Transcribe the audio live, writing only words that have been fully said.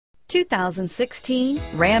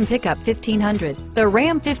2016 Ram Pickup 1500. The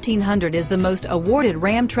Ram 1500 is the most awarded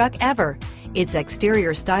Ram truck ever. Its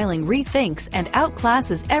exterior styling rethinks and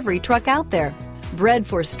outclasses every truck out there. Bred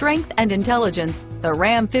for strength and intelligence, the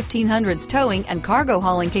Ram 1500's towing and cargo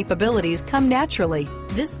hauling capabilities come naturally.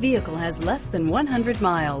 This vehicle has less than 100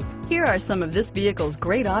 miles. Here are some of this vehicle's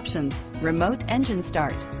great options: remote engine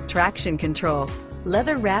start, traction control,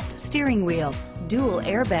 leather-wrapped steering wheel, dual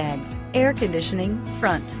airbags, air conditioning,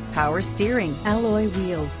 front, power steering, alloy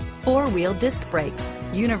wheels, four-wheel disc brakes,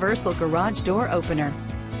 universal garage door opener,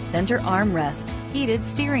 center armrest, heated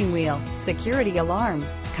steering wheel, security alarm,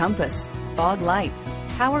 compass, fog lights,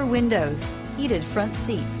 power windows, heated front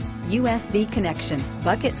seats, USB connection,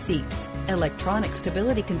 bucket seats, electronic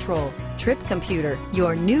stability control, trip computer.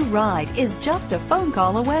 Your new ride is just a phone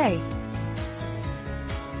call away.